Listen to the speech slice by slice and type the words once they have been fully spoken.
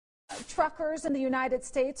Truckers in the United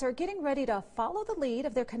States are getting ready to follow the lead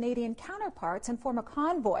of their Canadian counterparts and form a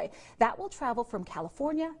convoy that will travel from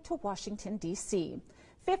California to Washington, D.C.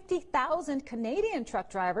 50,000 Canadian truck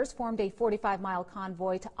drivers formed a 45-mile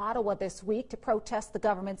convoy to Ottawa this week to protest the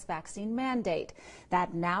government's vaccine mandate.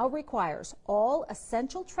 That now requires all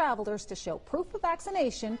essential travelers to show proof of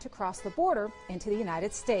vaccination to cross the border into the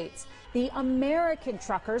United States. The American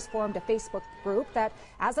truckers formed a Facebook group that,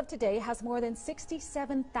 as of today, has more than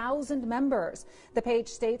 67,000 members. The page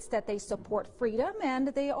states that they support freedom and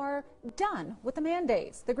they are done with the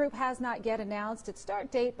mandates. The group has not yet announced its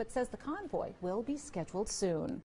start date, but says the convoy will be scheduled soon.